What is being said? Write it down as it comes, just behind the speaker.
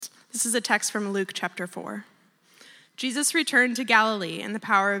This is a text from Luke chapter 4. Jesus returned to Galilee in the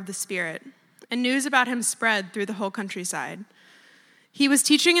power of the Spirit, and news about him spread through the whole countryside. He was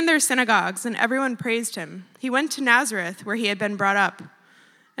teaching in their synagogues, and everyone praised him. He went to Nazareth, where he had been brought up.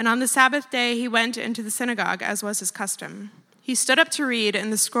 And on the Sabbath day, he went into the synagogue, as was his custom. He stood up to read,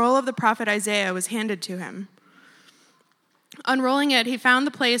 and the scroll of the prophet Isaiah was handed to him. Unrolling it, he found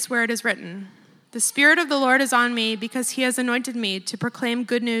the place where it is written, "The Spirit of the Lord is on me, because he has anointed me to proclaim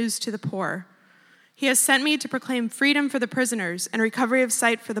good news to the poor. He has sent me to proclaim freedom for the prisoners and recovery of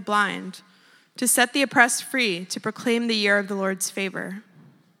sight for the blind, to set the oppressed free, to proclaim the year of the Lord's favor."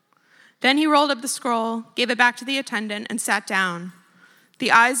 Then he rolled up the scroll, gave it back to the attendant, and sat down.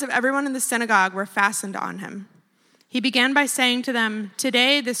 The eyes of everyone in the synagogue were fastened on him. He began by saying to them,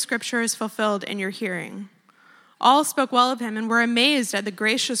 "Today this scripture is fulfilled in your hearing." All spoke well of him and were amazed at the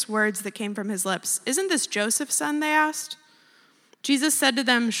gracious words that came from his lips. "Isn't this Joseph's son?" they asked. Jesus said to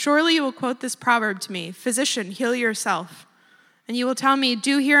them, "Surely you will quote this proverb to me, 'Physician, heal yourself.' And you will tell me,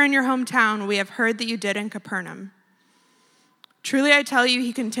 'Do here in your hometown what we have heard that you did in Capernaum.' Truly I tell you,"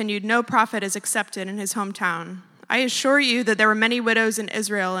 he continued, "no prophet is accepted in his hometown. I assure you that there were many widows in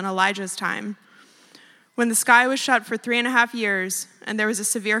Israel in Elijah's time, when the sky was shut for 3.5 years, and there was a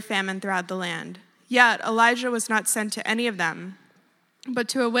severe famine throughout the land. Yet Elijah was not sent to any of them, but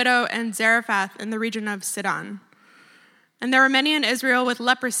to a widow in Zarephath in the region of Sidon. And there were many in Israel with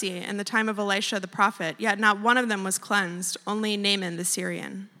leprosy in the time of Elisha the prophet, yet not one of them was cleansed, only Naaman the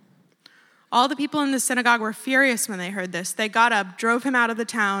Syrian." All the people in the synagogue were furious when they heard this. They got up, drove him out of the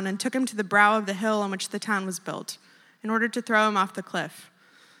town, and took him to the brow of the hill on which the town was built, in order to throw him off the cliff.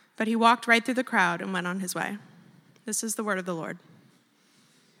 But he walked right through the crowd and went on his way. This is the word of the Lord.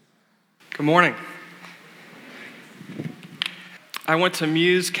 Good morning. I went to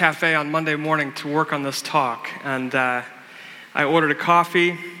Muse Cafe on Monday morning to work on this talk, and I ordered a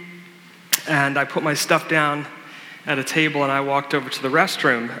coffee, and I put my stuff down at a table, and I walked over to the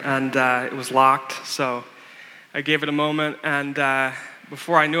restroom, and it was locked, so I gave it a moment, and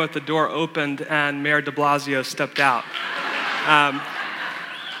before I knew it, the door opened, and Mayor de Blasio stepped out.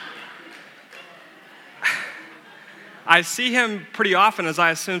 I see him pretty often, as I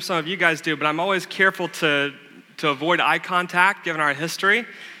assume some of you guys do, but I'm always careful to avoid eye contact, given our history.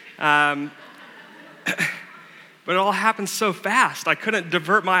 But it all happened so fast. I couldn't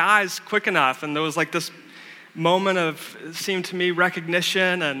divert my eyes quick enough, and there was like this moment of, it seemed to me,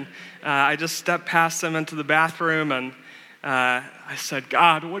 recognition, and I just stepped past him into the bathroom, and I said,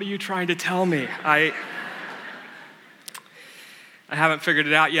 "God, what are you trying to tell me?" I haven't figured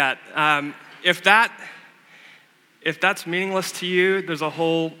it out yet. If that's meaningless to you, there's a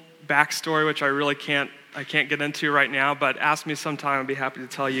whole backstory which I can't get into right now, but ask me sometime, I'd be happy to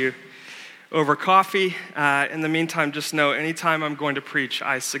tell you over coffee. In the meantime, just know anytime I'm going to preach,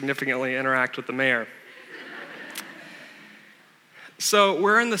 I significantly interact with the mayor. So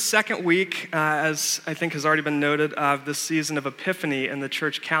we're in the second week, as I think has already been noted, of this season of Epiphany in the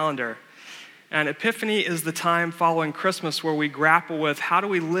church calendar. And Epiphany is the time following Christmas where we grapple with how do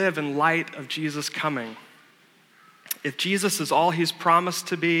we live in light of Jesus coming. If Jesus is all he's promised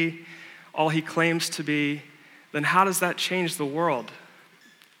to be, all he claims to be, then how does that change the world?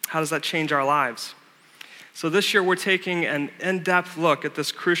 How does that change our lives? So this year we're taking an in-depth look at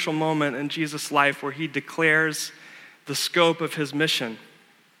this crucial moment in Jesus' life where he declares the scope of his mission.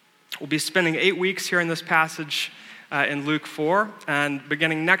 We'll be spending 8 weeks here in this passage in Luke 4, and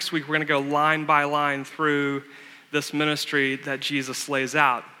beginning next week we're going to go line by line through this ministry that Jesus lays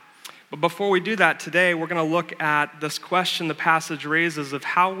out. But before we do that today, we're going to look at this question the passage raises of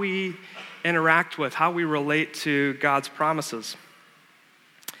how we interact with, how we relate to God's promises.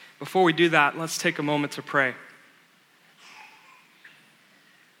 Before we do that, let's take a moment to pray.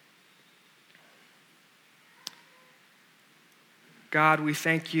 God, we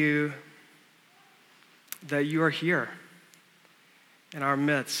thank you that you are here in our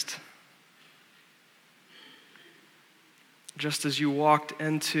midst. Just as you walked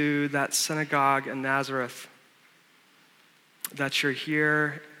into that synagogue in Nazareth, that you're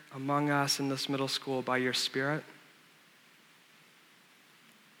here among us in this middle school by your Spirit.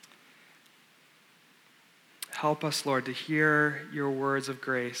 Help us, Lord, to hear your words of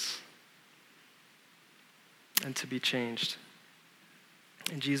grace and to be changed.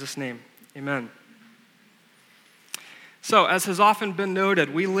 In Jesus' name, amen. So, as has often been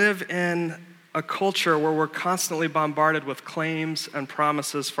noted, we live in a culture where we're constantly bombarded with claims and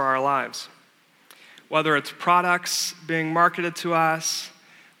promises for our lives. Whether it's products being marketed to us,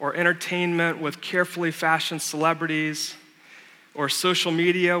 or entertainment with carefully fashioned celebrities, or social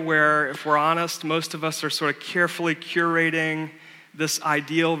media where, if we're honest, most of us are sort of carefully curating this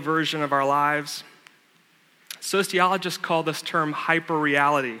ideal version of our lives. Sociologists call this term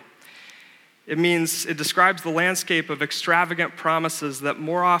hyperreality. It describes the landscape of extravagant promises that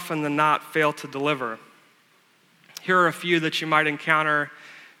more often than not fail to deliver. Here are a few that you might encounter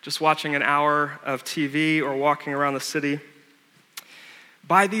just watching an hour of TV or walking around the city.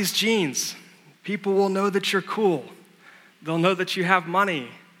 Buy these jeans. People will know that you're cool. They'll know that you have money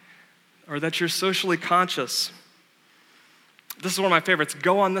or that you're socially conscious. This is one of my favorites.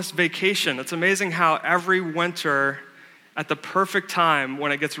 Go on this vacation. It's amazing how every winter at the perfect time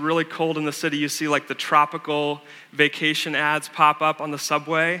when it gets really cold in the city, you see like the tropical vacation ads pop up on the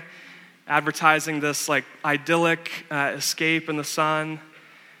subway, advertising this like idyllic escape in the sun.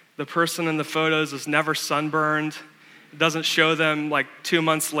 The person in the photos is never sunburned. It doesn't show them like 2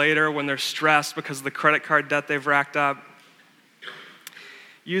 months later when they're stressed because of the credit card debt they've racked up.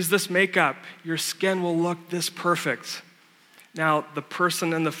 Use this makeup. Your skin will look this perfect. Now, the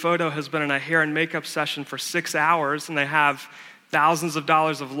person in the photo has been in a hair and makeup session for 6 hours, and they have thousands of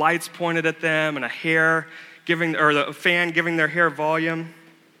dollars of lights pointed at them and a fan giving their hair volume.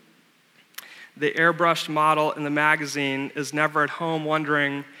 The airbrushed model in the magazine is never at home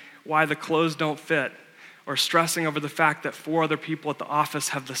wondering why the clothes don't fit or stressing over the fact that 4 other people at the office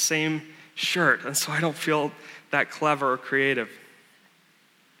have the same shirt, and so I don't feel that clever or creative.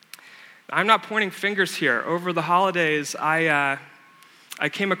 I'm not pointing fingers here. Over the holidays, I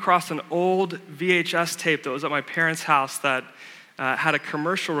came across an old VHS tape that was at my parents' house that had a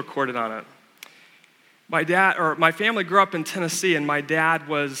commercial recorded on it. My family grew up in Tennessee, and my dad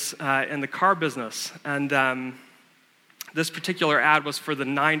was in the car business. And this particular ad was for the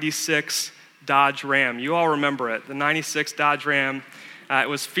 96 Dodge Ram. You all remember it, the 96 Dodge Ram. It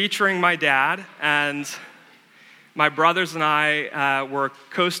was featuring my dad, and my brothers and I were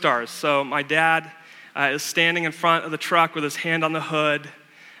co-stars. So my dad is standing in front of the truck with his hand on the hood,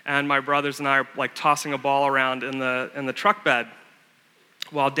 and my brothers and I are like tossing a ball around in the truck bed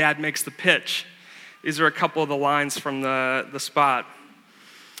while Dad makes the pitch. These are a couple of the lines from the spot.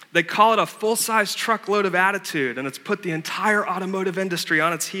 They call it a full-size truckload of attitude, and it's put the entire automotive industry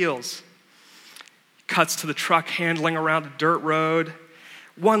on its heels. Cuts to the truck handling around a dirt road.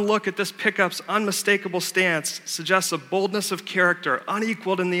 One look at this pickup's unmistakable stance suggests a boldness of character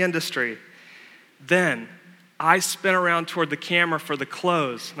unequaled in the industry. Then, I spin around toward the camera for the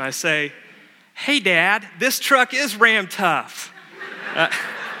close, and I say, "Hey, Dad, this truck is Ram tough."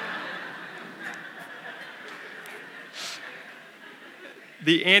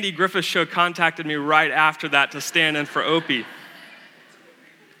 The Andy Griffith Show contacted me right after that to stand in for Opie.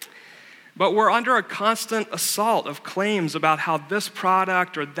 But we're under a constant assault of claims about how this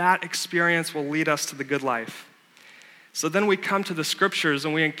product or that experience will lead us to the good life. So then we come to the scriptures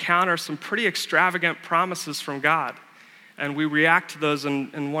and we encounter some pretty extravagant promises from God. And we react to those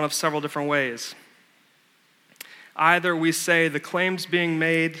in one of several different ways. Either we say the claims being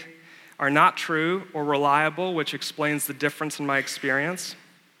made are not true or reliable, which explains the difference in my experience.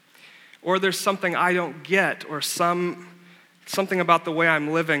 Or there's something I don't get, or something about the way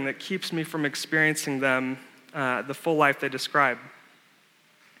I'm living that keeps me from experiencing them, the full life they describe.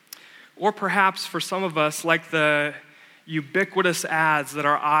 Or perhaps for some of us, like the ubiquitous ads that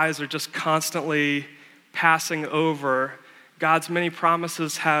our eyes are just constantly passing over, God's many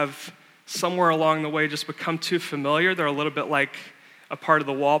promises have somewhere along the way just become too familiar. They're a little bit like a part of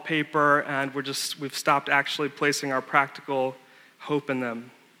the wallpaper, and we've stopped actually placing our practical hope in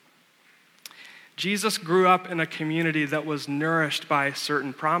them. Jesus grew up in a community that was nourished by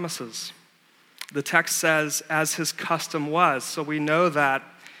certain promises. The text says, as his custom was. So we know that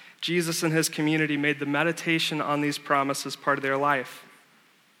Jesus and his community made the meditation on these promises part of their life.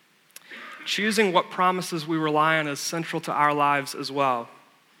 Choosing what promises we rely on is central to our lives as well.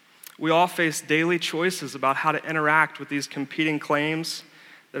 We all face daily choices about how to interact with these competing claims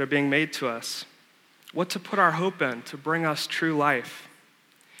that are being made to us. What to put our hope in to bring us true life.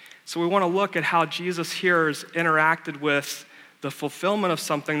 So we want to look at how Jesus' hearers interacted with the fulfillment of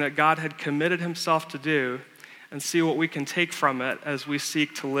something that God had committed himself to do and see what we can take from it as we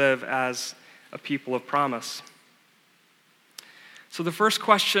seek to live as a people of promise. So the first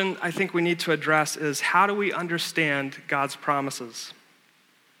question I think we need to address is, how do we understand God's promises?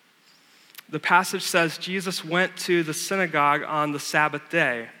 The passage says Jesus went to the synagogue on the Sabbath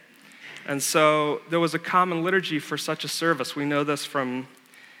day. And so there was a common liturgy for such a service. We know this from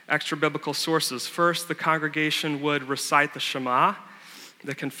extra biblical sources. First, the congregation would recite the Shema,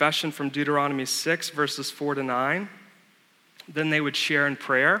 the confession from Deuteronomy 6, verses 4-9. Then they would share in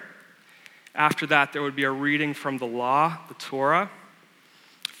prayer. After that, there would be a reading from the law, the Torah,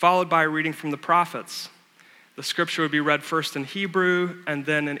 followed by a reading from the prophets. The scripture would be read first in Hebrew and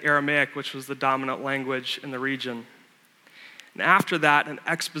then in Aramaic, which was the dominant language in the region. And after that, an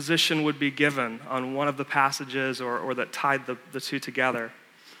exposition would be given on one of the passages or that tied the two together.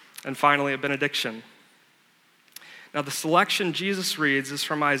 And finally, a benediction. Now, the selection Jesus reads is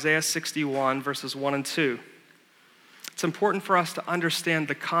from Isaiah 61, verses 1 and 2. It's important for us to understand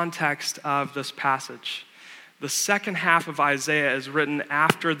the context of this passage. The second half of Isaiah is written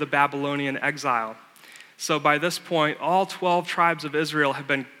after the Babylonian exile. So by this point, all 12 tribes of Israel have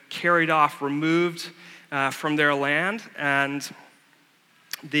been carried off, removed from their land, and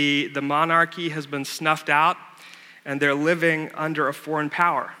the monarchy has been snuffed out, and they're living under a foreign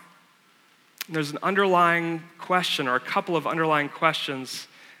power. And there's an underlying question, or a couple of underlying questions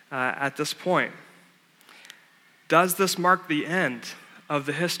at this point. Does this mark the end of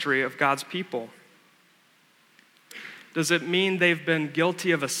the history of God's people? Does it mean they've been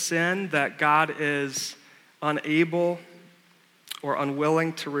guilty of a sin that God is unable or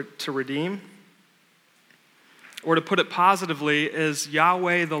unwilling to redeem? Or to put it positively, is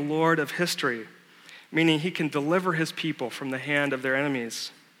Yahweh the Lord of history, meaning he can deliver his people from the hand of their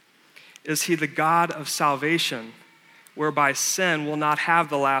enemies? Is he the God of salvation, whereby sin will not have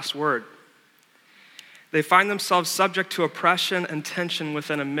the last word? They find themselves subject to oppression and tension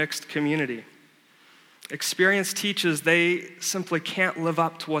within a mixed community. Experience teaches they simply can't live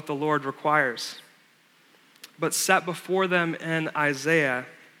up to what the Lord requires. But set before them in Isaiah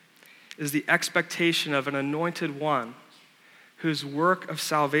is the expectation of an anointed one whose work of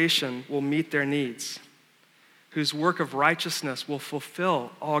salvation will meet their needs, whose work of righteousness will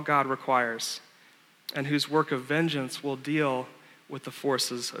fulfill all God requires, and whose work of vengeance will deal with the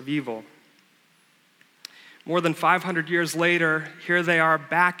forces of evil. More than 500 years later, here they are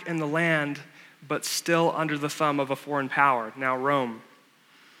back in the land, but still under the thumb of a foreign power, now Rome.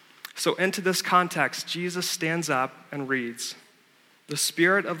 So into this context, Jesus stands up and reads, "The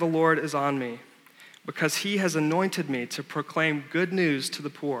Spirit of the Lord is on me, because he has anointed me to proclaim good news to the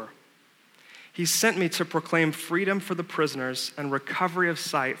poor. He sent me to proclaim freedom for the prisoners and recovery of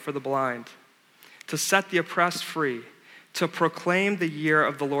sight for the blind, to set the oppressed free, to proclaim the year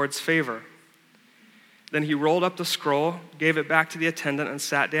of the Lord's favor." Then he rolled up the scroll, gave it back to the attendant, and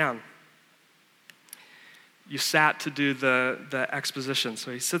sat down. You sat to do the exposition.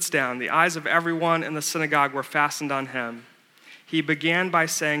 So he sits down. The eyes of everyone in the synagogue were fastened on him. He began by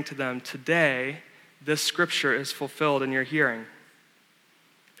saying to them, "Today, this scripture is fulfilled in your hearing."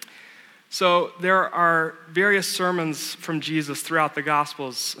 So there are various sermons from Jesus throughout the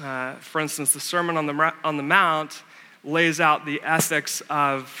Gospels. For instance, the Sermon on the Mount lays out the ethics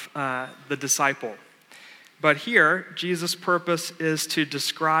of the disciple. But here, Jesus' purpose is to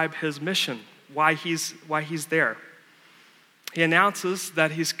describe his mission, why he's there. He announces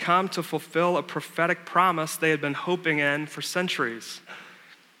that he's come to fulfill a prophetic promise they had been hoping in for centuries.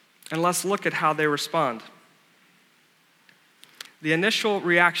 And let's look at how they respond. The initial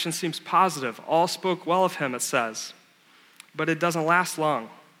reaction seems positive. All spoke well of him, it says. But it doesn't last long.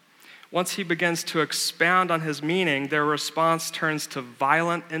 Once he begins to expound on his meaning, their response turns to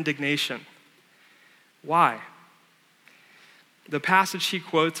violent indignation. Why? The passage he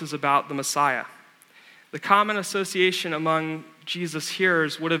quotes is about the Messiah. The common association among Jesus'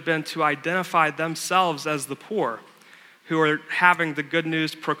 hearers would have been to identify themselves as the poor who are having the good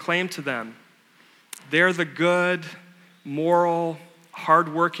news proclaimed to them. They're the good, moral,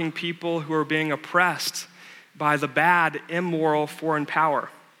 hardworking people who are being oppressed by the bad, immoral foreign power.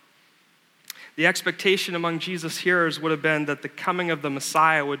 The expectation among Jesus' hearers would have been that the coming of the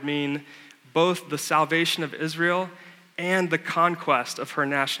Messiah would mean both the salvation of Israel and the conquest of her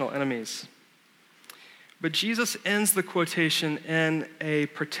national enemies. But Jesus ends the quotation in a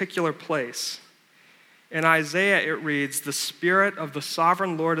particular place. In Isaiah, it reads, "The Spirit of the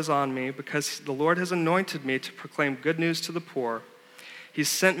sovereign Lord is on me, because the Lord has anointed me to proclaim good news to the poor. He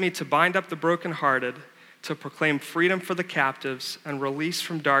sent me to bind up the brokenhearted, to proclaim freedom for the captives and release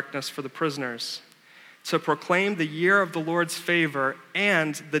from darkness for the prisoners, to proclaim the year of the Lord's favor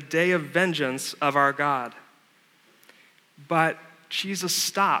and the day of vengeance of our God." But Jesus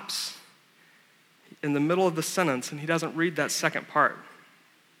stops in the middle of the sentence, and he doesn't read that second part.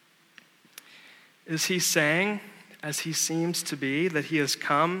 Is he saying, as he seems to be, that he has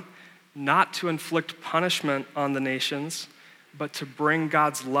come not to inflict punishment on the nations, but to bring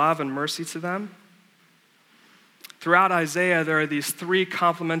God's love and mercy to them? Throughout Isaiah, there are these three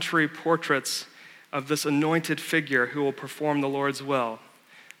complementary portraits of this anointed figure who will perform the Lord's will: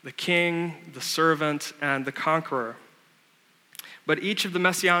 the king, the servant, and the conqueror. But each of the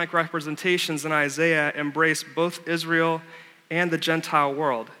messianic representations in Isaiah embrace both Israel and the Gentile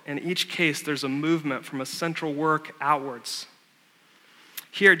world. In each case, there's a movement from a central work outwards.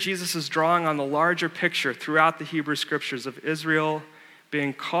 Here, Jesus is drawing on the larger picture throughout the Hebrew Scriptures of Israel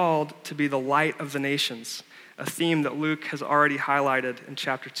being called to be the light of the nations, a theme that Luke has already highlighted in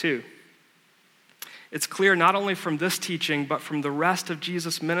chapter 2. It's clear not only from this teaching, but from the rest of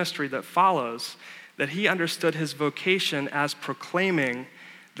Jesus' ministry that follows, that he understood his vocation as proclaiming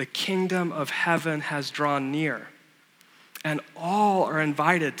the kingdom of heaven has drawn near. And all are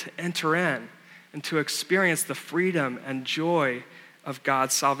invited to enter in and to experience the freedom and joy of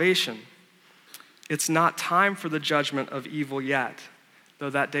God's salvation. It's not time for the judgment of evil yet, though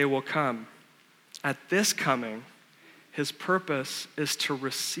that day will come. At this coming, his purpose is to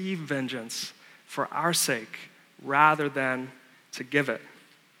receive vengeance for our sake rather than to give it.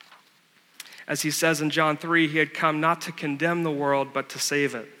 As he says in John 3, he had come not to condemn the world, but to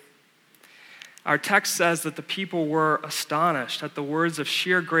save it. Our text says that the people were astonished at the words of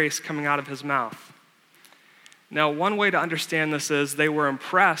sheer grace coming out of his mouth. Now, one way to understand this is they were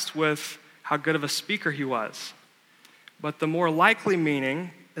impressed with how good of a speaker he was. But the more likely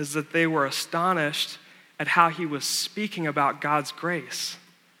meaning is that they were astonished at how he was speaking about God's grace.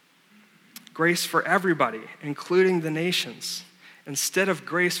 Grace for everybody, including the nations, instead of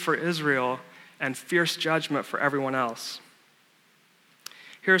grace for Israel and fierce judgment for everyone else.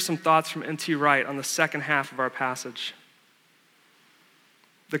 Here are some thoughts from N.T. Wright on the second half of our passage.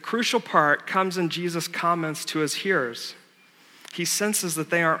 The crucial part comes in Jesus' comments to his hearers. He senses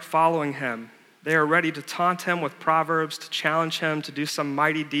that they aren't following him. They are ready to taunt him with proverbs, to challenge him to do some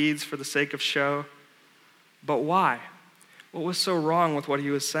mighty deeds for the sake of show. But why? What was so wrong with what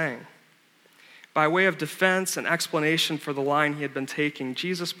he was saying? By way of defense and explanation for the line he had been taking,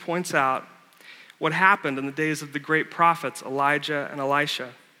 Jesus points out what happened in the days of the great prophets Elijah and Elisha,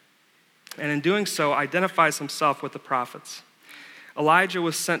 and in doing so identifies himself with the prophets. Elijah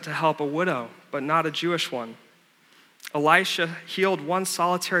was sent to help a widow, but not a Jewish one. Elisha healed one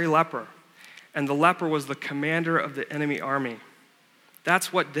solitary leper, and the leper was the commander of the enemy army.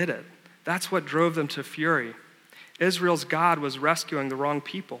 That's what did it. That's what drove them to fury. Israel's God was rescuing the wrong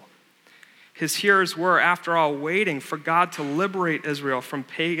people. His hearers were, after all, waiting for God to liberate Israel from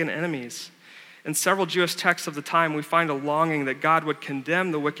pagan enemies. In several Jewish texts of the time, we find a longing that God would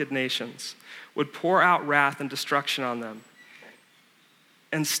condemn the wicked nations, would pour out wrath and destruction on them.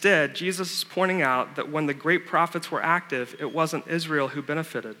 Instead, Jesus is pointing out that when the great prophets were active, it wasn't Israel who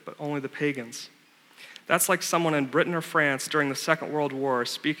benefited, but only the pagans. That's like someone in Britain or France during the Second World War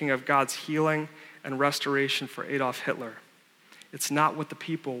speaking of God's healing and restoration for Adolf Hitler. It's not what the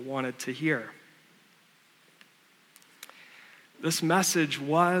people wanted to hear. This message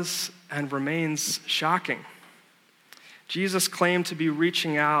was and remains shocking. Jesus claimed to be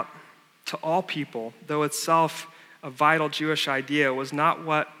reaching out to all people, though itself a vital Jewish idea, was not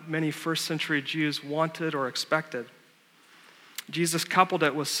what many first century Jews wanted or expected. Jesus coupled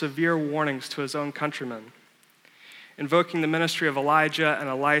it with severe warnings to his own countrymen. Invoking the ministry of Elijah and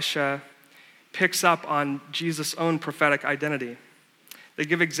Elisha picks up on Jesus' own prophetic identity. They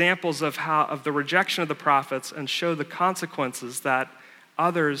give examples of the rejection of the prophets and show the consequences that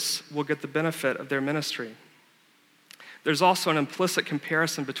others will get the benefit of their ministry. There's also an implicit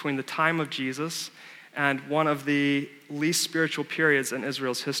comparison between the time of Jesus and one of the least spiritual periods in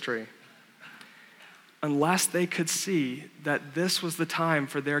Israel's history. Unless they could see that this was the time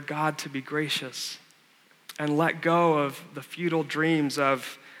for their God to be gracious and let go of the futile dreams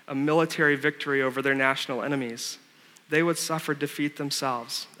of a military victory over their national enemies, they would suffer defeat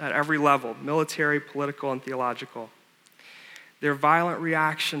themselves at every level, military, political, and theological. Their violent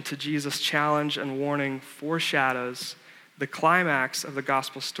reaction to Jesus' challenge and warning foreshadows the climax of the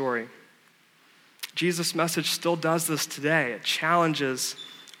gospel story. Jesus' message still does this today. It challenges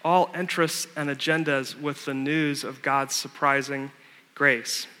all interests and agendas with the news of God's surprising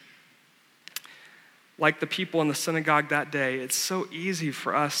grace. Like the people in the synagogue that day, it's so easy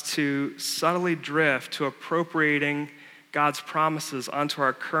for us to subtly drift to appropriating God's promises onto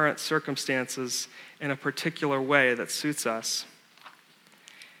our current circumstances in a particular way that suits us.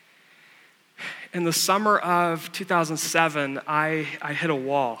 In the summer of 2007, I hit a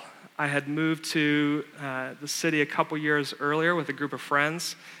wall. I had moved to the city a couple years earlier with a group of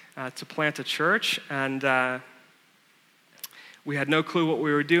friends to plant a church, and we had no clue what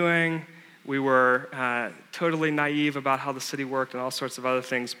we were doing. We were totally naive about how the city worked and all sorts of other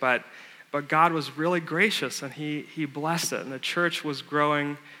things, but God was really gracious, and he blessed it, and the church was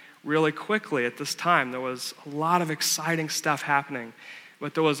growing really quickly at this time. There was a lot of exciting stuff happening,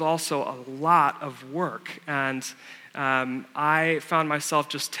 but there was also a lot of work, and I found myself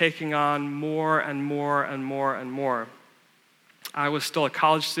just taking on more and more and more and more. I was still a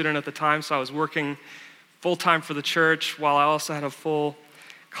college student at the time, so I was working full-time for the church while I also had a full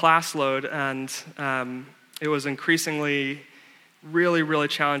class load, and it was increasingly really, really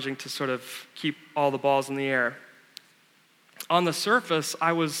challenging to sort of keep all the balls in the air. On the surface,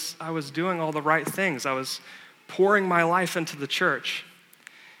 I was doing all the right things. I was pouring my life into the church.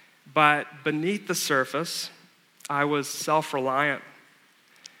 But beneath the surface, I was self-reliant.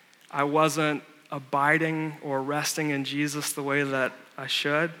 I wasn't abiding or resting in Jesus the way that I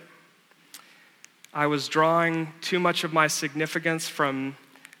should. I was drawing too much of my significance from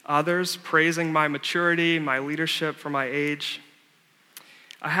others, praising my maturity, my leadership for my age.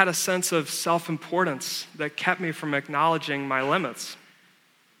 I had a sense of self-importance that kept me from acknowledging my limits.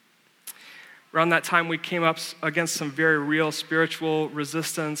 Around that time, we came up against some very real spiritual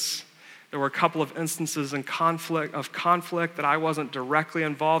resistance. There were a couple of instances of conflict that I wasn't directly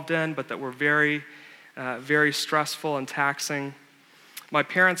involved in, but that were very, very stressful and taxing. My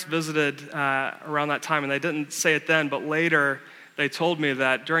parents visited around that time, and they didn't say it then, but later they told me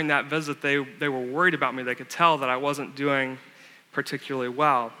that during that visit, they were worried about me. They could tell that I wasn't doing particularly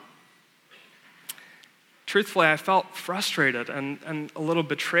well. Truthfully, I felt frustrated and a little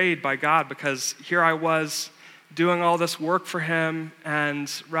betrayed by God, because here I was doing all this work for him,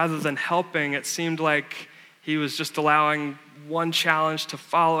 and rather than helping, it seemed like he was just allowing one challenge to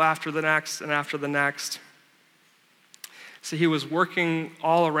follow after the next and after the next. So he was working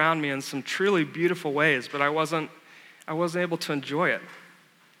all around me in some truly beautiful ways, but I wasn't able to enjoy it.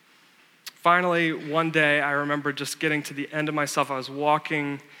 Finally, one day, I remember just getting to the end of myself. I was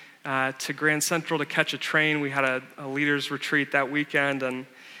walking to Grand Central to catch a train. We had a leaders retreat that weekend, and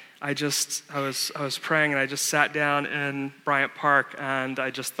I was praying, and I just sat down in Bryant Park, and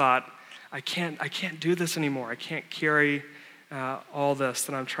I just thought, I can't do this anymore. I can't carry all this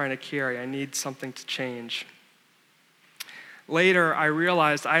that I'm trying to carry. I need something to change. Later, I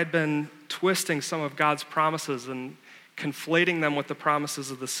realized I had been twisting some of God's promises and conflating them with the promises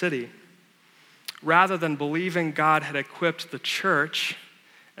of the city. Rather than believing God had equipped the church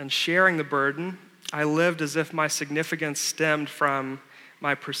and sharing the burden, I lived as if my significance stemmed from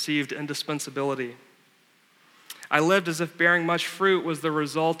my perceived indispensability. I lived as if bearing much fruit was the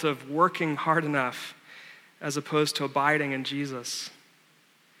result of working hard enough as opposed to abiding in Jesus.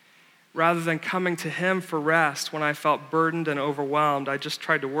 Rather than coming to him for rest when I felt burdened and overwhelmed, I just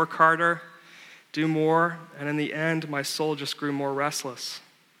tried to work harder, do more, and in the end, my soul just grew more restless.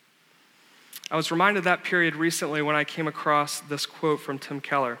 I was reminded of that period recently when I came across this quote from Tim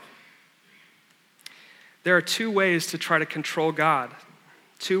Keller. There are two ways to try to control God,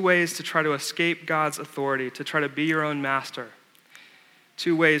 two ways to try to escape God's authority, to try to be your own master,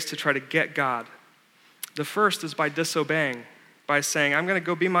 two ways to try to get God. The first is by disobeying, by saying, I'm going to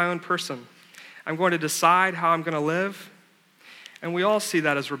go be my own person. I'm going to decide how I'm going to live. And we all see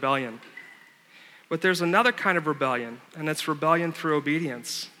that as rebellion. But there's another kind of rebellion, and it's rebellion through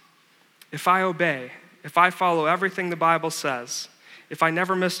obedience. If I obey, if I follow everything the Bible says, if I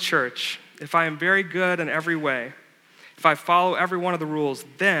never miss church, if I am very good in every way, if I follow every one of the rules,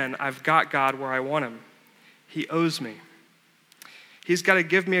 then I've got God where I want him. He owes me. He's got to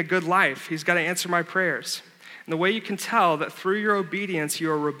give me a good life. He's got to answer my prayers. And the way you can tell that through your obedience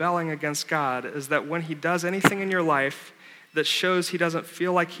you are rebelling against God is that when he does anything in your life that shows he doesn't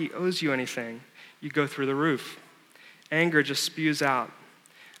feel like he owes you anything, you go through the roof. Anger just spews out.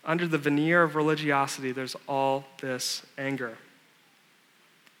 Under the veneer of religiosity, there's all this anger.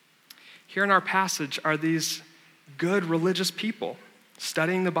 Here in our passage are these good religious people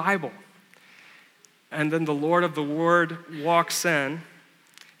studying the Bible. And then the Lord of the Word walks in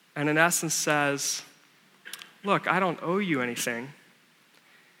and in essence says, look, I don't owe you anything.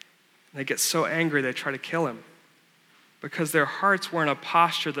 And they get so angry they try to kill him because their hearts were in a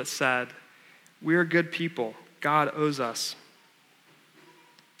posture that said, we're good people. God owes us.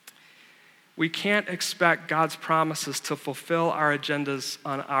 We can't expect God's promises to fulfill our agendas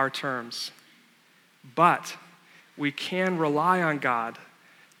on our terms, but we can rely on God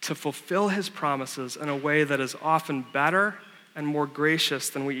to fulfill his promises in a way that is often better and more gracious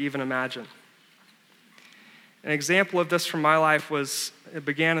than we even imagine. An example of this from my life it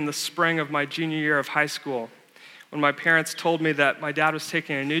began in the spring of my junior year of high school, when my parents told me that my dad was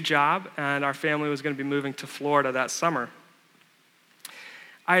taking a new job and our family was going to be moving to Florida that summer.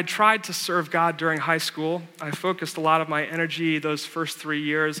 I had tried to serve God during high school. I focused a lot of my energy those first 3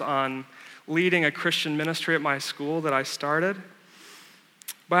 years on leading a Christian ministry at my school that I started.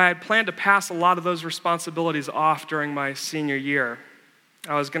 But I had planned to pass a lot of those responsibilities off during my senior year.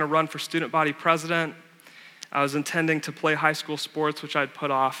 I was going to run for student body president. I was intending to play high school sports, which I'd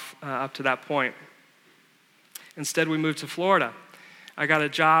put off up to that point. Instead, we moved to Florida. I got a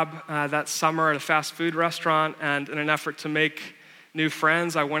job that summer at a fast food restaurant, and in an effort to make new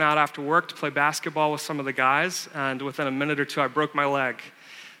friends, I went out after work to play basketball with some of the guys, and within a minute or two, I broke my leg.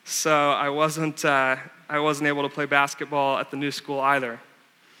 So I wasn't able to play basketball at the new school either.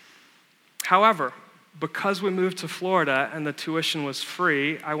 However, because we moved to Florida and the tuition was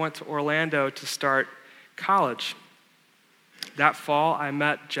free, I went to Orlando to start college. That fall, I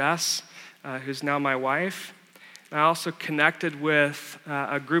met Jess, who's now my wife. I also connected with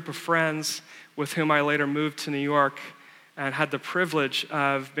a group of friends with whom I later moved to New York and had the privilege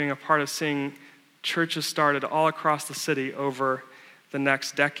of being a part of seeing churches started all across the city over the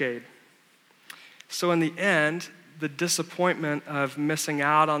next decade. So in the end, the disappointment of missing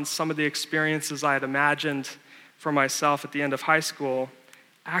out on some of the experiences I had imagined for myself at the end of high school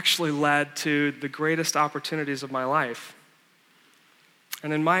actually led to the greatest opportunities of my life.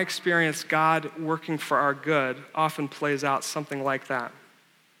 And in my experience, God working for our good often plays out something like that.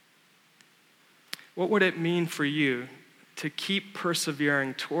 What would it mean for you to keep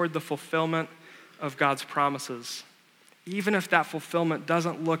persevering toward the fulfillment of God's promises, even if that fulfillment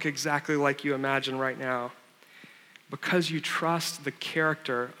doesn't look exactly like you imagine right now, because you trust the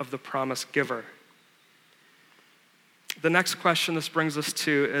character of the promise giver? The next question this brings us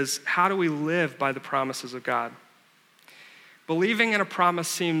to is, how do we live by the promises of God? Believing in a promise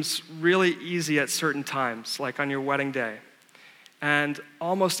seems really easy at certain times, like on your wedding day, and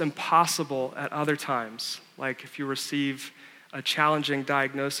almost impossible at other times, like if you receive a challenging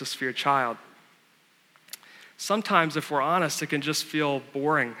diagnosis for your child. Sometimes, if we're honest, it can just feel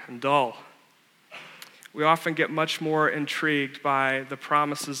boring and dull. We often get much more intrigued by the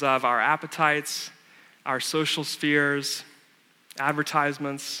promises of our appetites, our social spheres,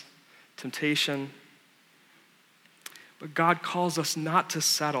 advertisements, temptation. But God calls us not to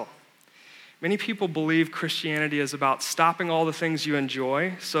settle. Many people believe Christianity is about stopping all the things you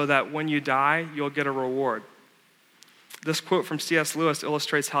enjoy so that when you die, you'll get a reward. This quote from C.S. Lewis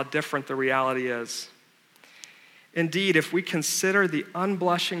illustrates how different the reality is. Indeed, if we consider the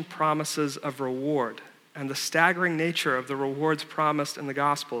unblushing promises of reward and the staggering nature of the rewards promised in the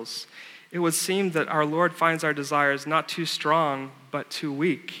Gospels, it would seem that our Lord finds our desires not too strong, but too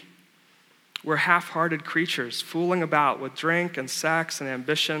weak. We're half-hearted creatures, fooling about with drink and sex and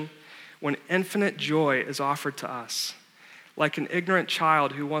ambition when infinite joy is offered to us, like an ignorant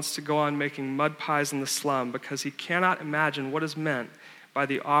child who wants to go on making mud pies in the slum because he cannot imagine what is meant by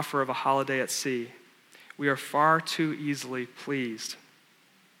the offer of a holiday at sea. We are far too easily pleased.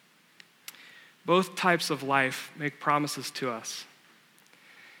 Both types of life make promises to us.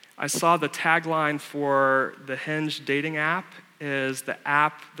 I saw the tagline for the Hinge dating app is the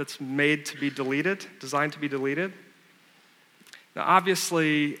app that's made to be deleted, designed to be deleted. Now,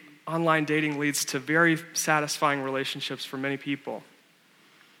 obviously, online dating leads to very satisfying relationships for many people.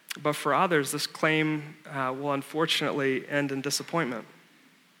 But for others, this claim will unfortunately end in disappointment.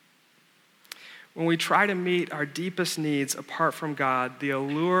 When we try to meet our deepest needs apart from God, the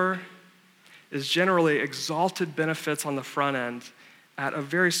allure is generally exalted benefits on the front end at a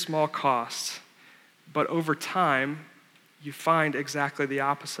very small cost. But over time, you find exactly the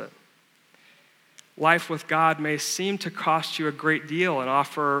opposite. Life with God may seem to cost you a great deal and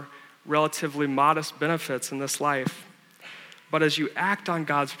offer relatively modest benefits in this life. But as you act on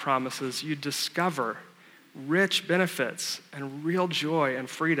God's promises, you discover rich benefits and real joy and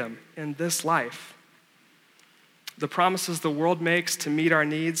freedom in this life. The promises the world makes to meet our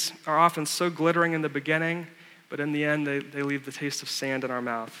needs are often so glittering in the beginning, but in the end, they leave the taste of sand in our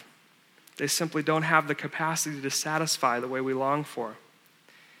mouth. They simply don't have the capacity to satisfy the way we long for.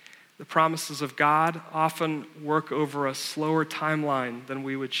 The promises of God often work over a slower timeline than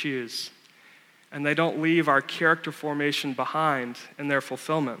we would choose, and they don't leave our character formation behind in their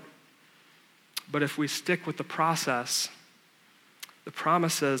fulfillment. But if we stick with the process, the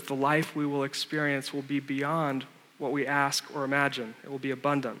promise is the life we will experience will be beyond what we ask or imagine. It will be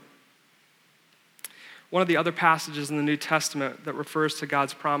abundant. One of the other passages in the New Testament that refers to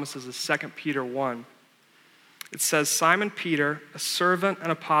God's promises is 2 Peter 1. It says, Simon Peter, a servant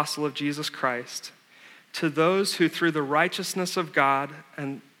and apostle of Jesus Christ, to those who through the righteousness of God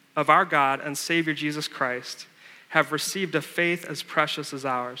and of our God and Savior Jesus Christ have received a faith as precious as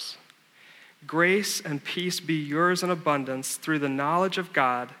ours. Grace and peace be yours in abundance through the knowledge of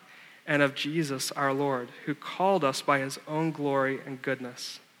God and of Jesus our Lord, who called us by his own glory and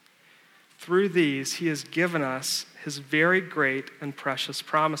goodness. Through these, he has given us his very great and precious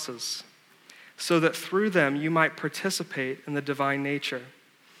promises, so that through them you might participate in the divine nature,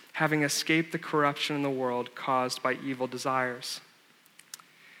 having escaped the corruption in the world caused by evil desires.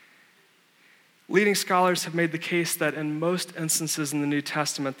 Leading scholars have made the case that in most instances in the New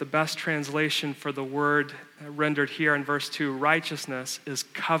Testament, the best translation for the word rendered here in verse 2, righteousness, is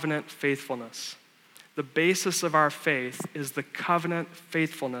covenant faithfulness. The basis of our faith is the covenant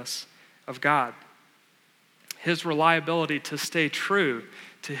faithfulness of God. His reliability to stay true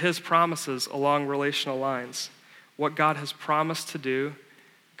to his promises along relational lines. What God has promised to do,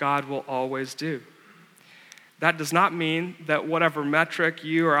 God will always do. That does not mean that whatever metric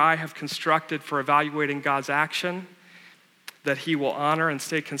you or I have constructed for evaluating God's action, that he will honor and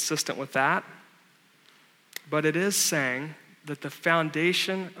stay consistent with that. But it is saying that the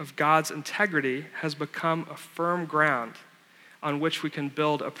foundation of God's integrity has become a firm ground on which we can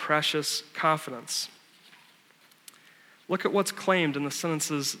build a precious confidence. Look at what's claimed in the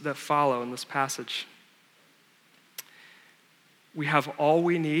sentences that follow in this passage. We have all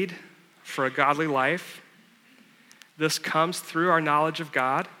we need for a godly life. This comes through our knowledge of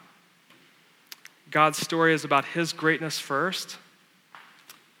God. God's story is about his greatness first,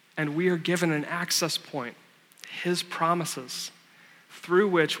 and we are given an access point, his promises, through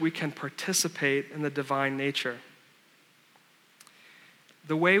which we can participate in the divine nature.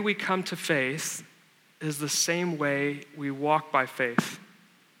 The way we come to faith is the same way we walk by faith.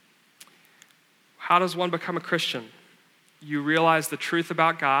 How does one become a Christian? You realize the truth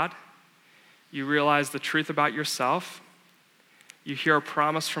about God. You realize the truth about yourself. You hear a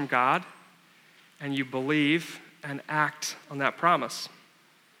promise from God, and you believe and act on that promise.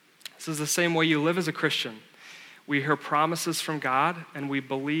 This is the same way you live as a Christian. We hear promises from God, and we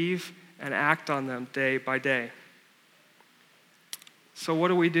believe and act on them day by day. So what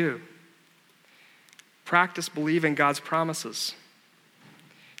do? Practice believing God's promises.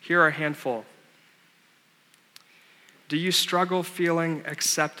 Here are a handful. Do you struggle feeling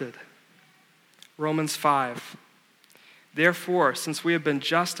accepted? Romans 5. Therefore, since we have been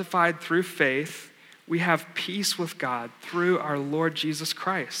justified through faith, we have peace with God through our Lord Jesus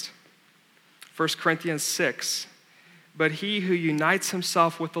Christ. 1 Corinthians 6. But he who unites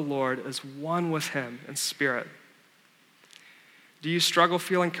himself with the Lord is one with him in spirit. Do you struggle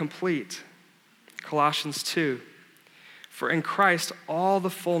feeling complete? Colossians 2. For in Christ all the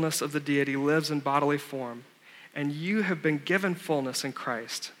fullness of the deity lives in bodily form, and you have been given fullness in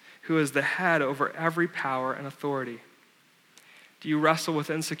Christ, who is the head over every power and authority. Do you wrestle with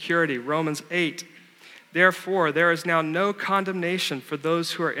insecurity? Romans 8. Therefore, there is now no condemnation for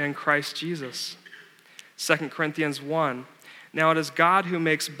those who are in Christ Jesus. 2 Corinthians 1. Now it is God who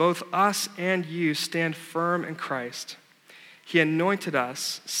makes both us and you stand firm in Christ. He anointed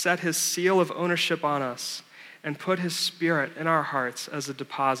us, set his seal of ownership on us, and put his Spirit in our hearts as a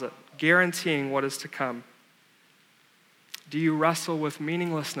deposit, guaranteeing what is to come. Do you wrestle with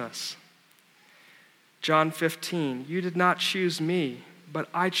meaninglessness? John 15, you did not choose me, but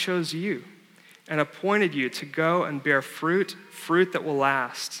I chose you and appointed you to go and bear fruit that will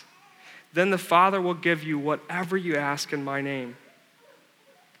last. Then the Father will give you whatever you ask in my name.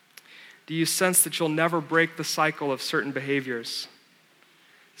 Do you sense that you'll never break the cycle of certain behaviors?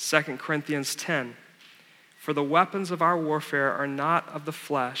 2 Corinthians 10, for the weapons of our warfare are not of the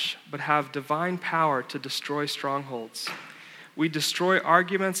flesh, but have divine power to destroy strongholds. We destroy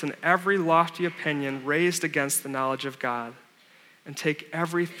arguments and every lofty opinion raised against the knowledge of God, and take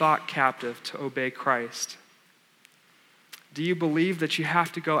every thought captive to obey Christ. Do you believe that you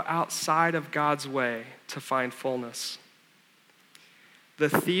have to go outside of God's way to find fullness? The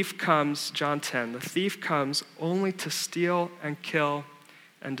thief comes, John 10, the thief comes only to steal and kill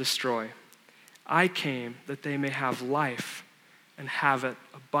and destroy. I came that they may have life and have it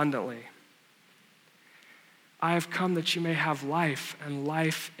abundantly. I have come that you may have life, and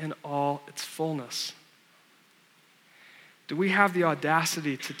life in all its fullness. Do we have the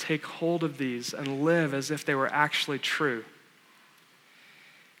audacity to take hold of these and live as if they were actually true?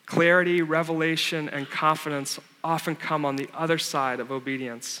 Clarity, revelation, and confidence often come on the other side of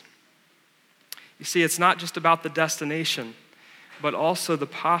obedience. You see, it's not just about the destination, but also the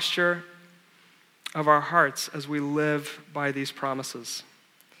posture of our hearts as we live by these promises.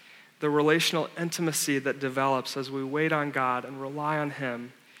 The relational intimacy that develops as we wait on God and rely on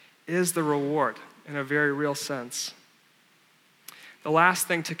him is the reward in a very real sense. The last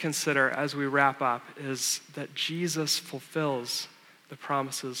thing to consider as we wrap up is that Jesus fulfills the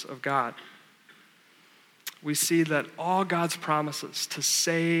promises of God. We see that all God's promises to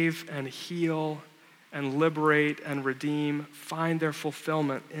save and heal and liberate and redeem find their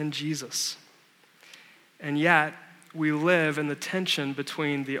fulfillment in Jesus. And yet, we live in the tension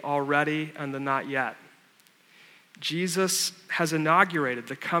between the already and the not yet. Jesus has inaugurated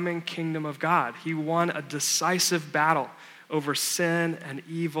the coming kingdom of God. He won a decisive battle over sin and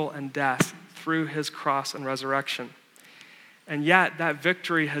evil and death through his cross and resurrection. And yet, that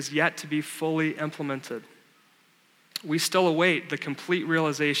victory has yet to be fully implemented. We still await the complete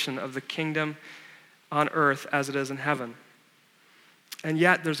realization of the kingdom on earth as it is in heaven. And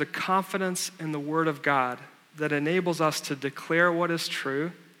yet, there's a confidence in the Word of God that enables us to declare what is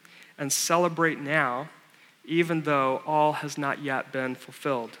true and celebrate now, even though all has not yet been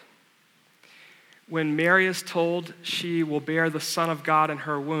fulfilled. When Mary is told she will bear the Son of God in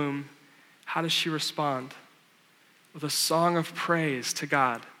her womb, how does she respond? With a song of praise to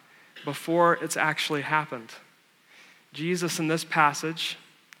God before it's actually happened. Jesus in this passage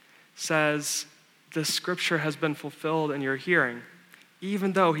says, this scripture has been fulfilled in your hearing,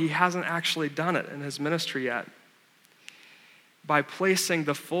 even though he hasn't actually done it in his ministry yet. By placing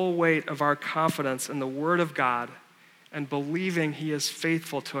the full weight of our confidence in the Word of God and believing he is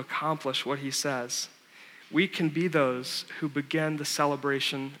faithful to accomplish what he says, we can be those who begin the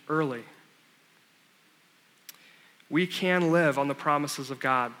celebration early. We can live on the promises of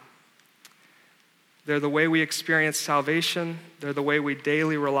God. They're the way we experience salvation. They're the way we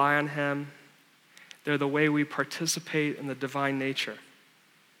daily rely on him. They're the way we participate in the divine nature.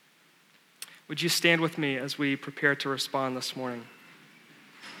 Would you stand with me as we prepare to respond this morning?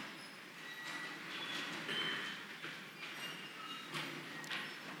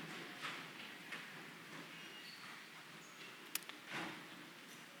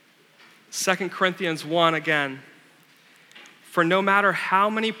 Second Corinthians 1 again. For no matter how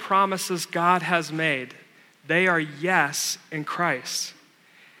many promises God has made, they are yes in Christ.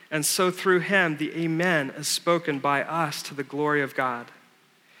 And so through him, the amen is spoken by us to the glory of God.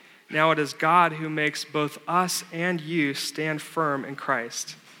 Now it is God who makes both us and you stand firm in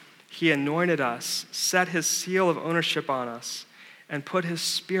Christ. He anointed us, set his seal of ownership on us, and put his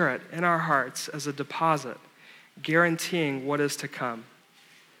Spirit in our hearts as a deposit, guaranteeing what is to come.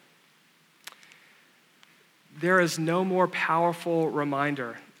 There is no more powerful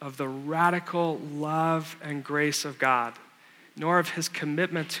reminder of the radical love and grace of God, nor of his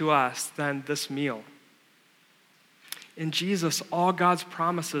commitment to us than this meal. In Jesus, all God's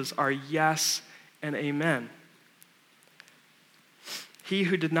promises are yes and amen. He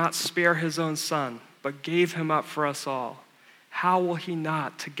who did not spare his own Son, but gave him up for us all, how will he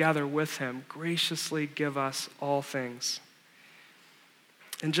not, together with him, graciously give us all things?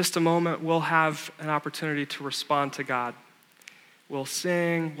 In just a moment, we'll have an opportunity to respond to God. We'll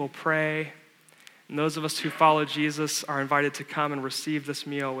sing, we'll pray, and those of us who follow Jesus are invited to come and receive this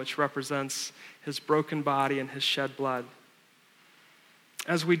meal, which represents his broken body and his shed blood.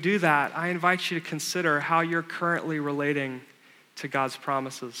 As we do that, I invite you to consider how you're currently relating to God's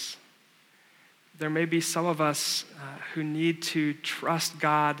promises. There may be some of us who need to trust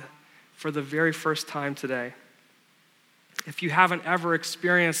God for the very first time today. If you haven't ever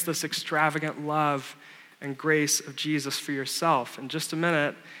experienced this extravagant love and grace of Jesus for yourself, in just a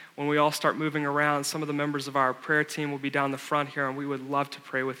minute, when we all start moving around, some of the members of our prayer team will be down the front here, and we would love to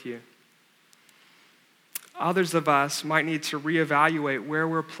pray with you. Others of us might need to reevaluate where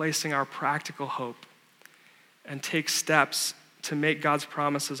we're placing our practical hope and take steps to make God's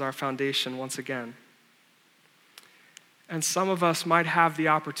promises our foundation once again. And some of us might have the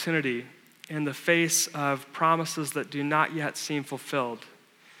opportunity, in the face of promises that do not yet seem fulfilled,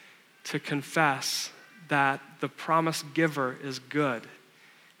 to confess that the promise giver is good,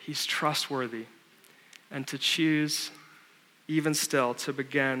 he's trustworthy, and to choose, even still, to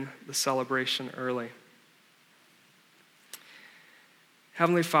begin the celebration early.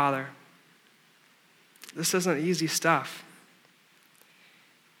 Heavenly Father, this isn't easy stuff.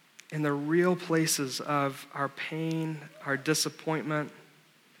 In the real places of our pain, our disappointment,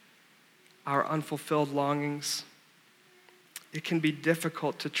 our unfulfilled longings, it can be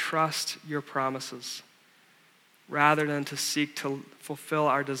difficult to trust your promises rather than to seek to fulfill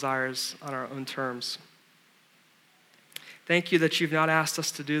our desires on our own terms. Thank you that you've not asked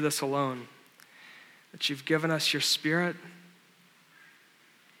us to do this alone, that you've given us your Spirit,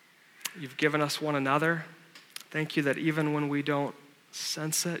 you've given us one another. Thank you that even when we don't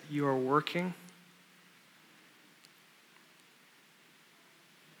sense it, you are working.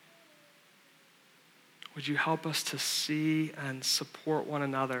 Would you help us to see and support one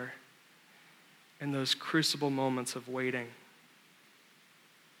another in those crucible moments of waiting?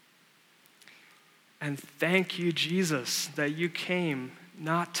 And thank you, Jesus, that you came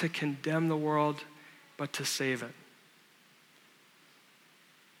not to condemn the world, but to save it.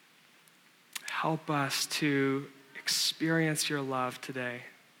 Help us to experience your love today,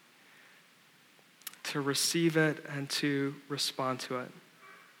 to receive it and to respond to it.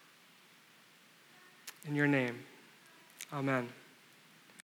 In your name, Amen.